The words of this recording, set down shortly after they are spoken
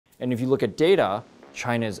And if you look at data,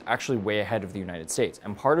 China is actually way ahead of the United States.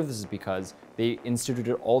 And part of this is because they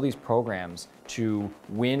instituted all these programs to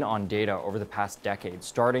win on data over the past decade,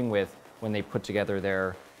 starting with when they put together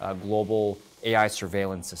their global AI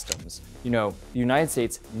surveillance systems. You know, the United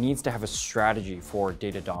States needs to have a strategy for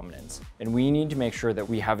data dominance. And we need to make sure that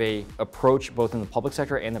we have a approach both in the public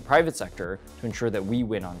sector and the private sector to ensure that we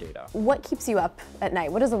win on data. What keeps you up at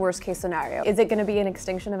night? What is the worst case scenario? Is it going to be an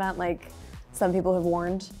extinction event like some people have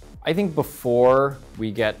warned? I think before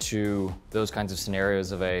we get to those kinds of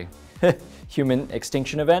scenarios of a human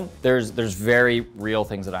extinction event, there's very real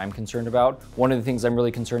things that I'm concerned about. One of the things I'm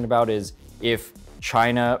really concerned about is if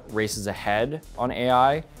China races ahead on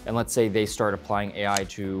AI, and let's say they start applying AI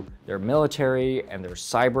to their military and their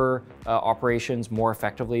cyber operations more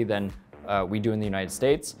effectively than we do in the United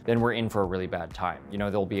States, then we're in for a really bad time. You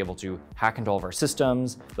know, they'll be able to hack into all of our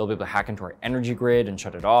systems, they'll be able to hack into our energy grid and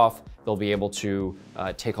shut it off, they'll be able to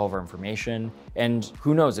take all of our information, and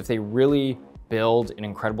who knows, if they really build an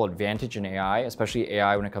incredible advantage in AI, especially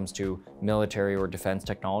AI when it comes to military or defense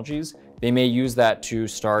technologies, they may use that to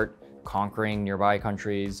start conquering nearby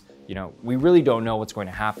countries. You know, we really don't know what's going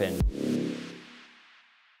to happen.